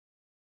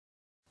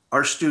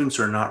our students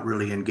are not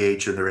really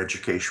engaged in their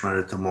education right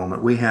at the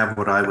moment. We have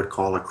what I would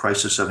call a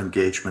crisis of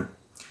engagement.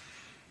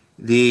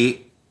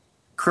 The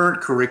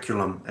current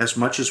curriculum, as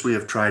much as we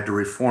have tried to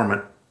reform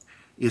it,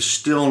 is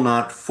still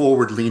not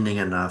forward-leaning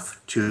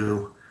enough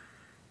to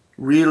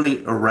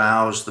really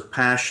arouse the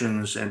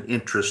passions and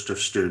interest of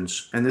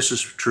students. And this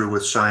is true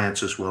with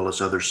science as well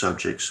as other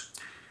subjects.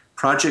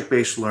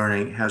 Project-based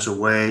learning has a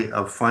way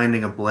of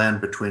finding a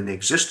blend between the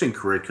existing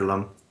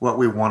curriculum, what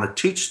we want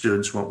to teach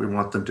students, what we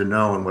want them to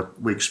know, and what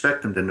we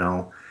expect them to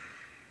know,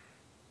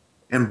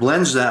 and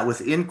blends that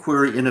with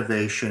inquiry,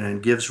 innovation,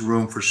 and gives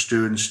room for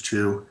students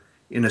to,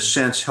 in a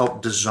sense,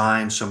 help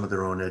design some of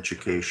their own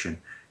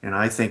education. And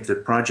I think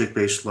that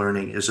project-based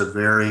learning is a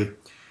very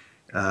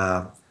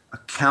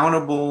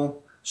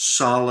accountable,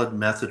 solid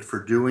method for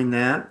doing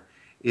that.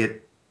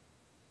 It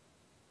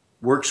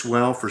works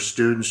well for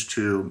students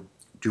to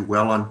do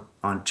well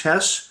on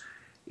tests.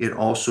 It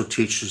also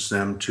teaches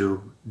them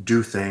to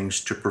do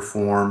things, to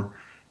perform,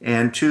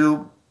 and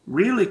to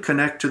really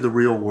connect to the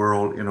real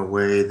world in a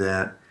way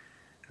that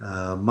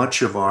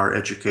much of our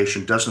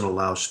education doesn't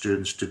allow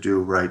students to do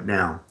right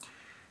now.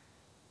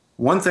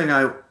 One thing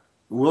I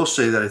will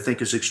say that I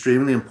think is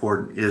extremely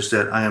important is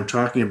that I am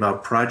talking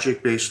about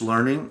project-based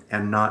learning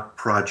and not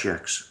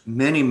projects.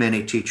 Many,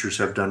 many teachers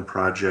have done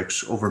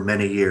projects over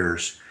many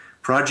years.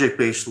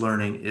 Project-based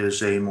learning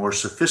is a more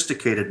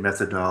sophisticated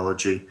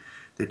methodology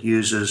that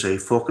uses a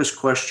focus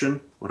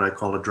question, what I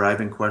call a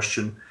driving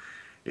question,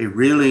 a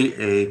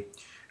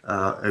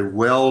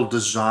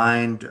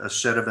well-designed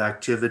set of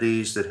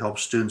activities that help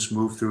students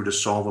move through to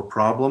solve a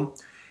problem,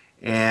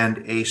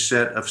 and a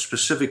set of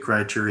specific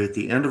criteria at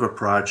the end of a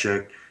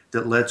project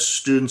that lets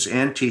students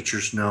and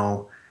teachers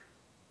know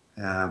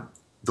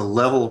the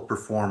level of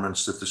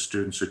performance that the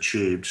students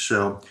achieved.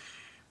 So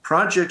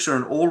projects are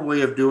an old way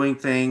of doing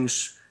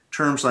things.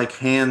 Terms like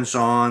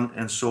hands-on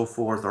and so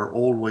forth are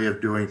old way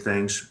of doing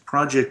things.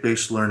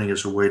 Project-based learning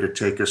is a way to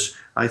take us,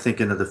 I think,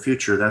 into the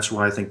future. That's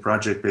why I think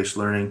project-based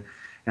learning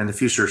and the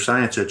future of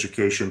science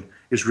education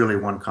is really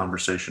one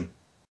conversation.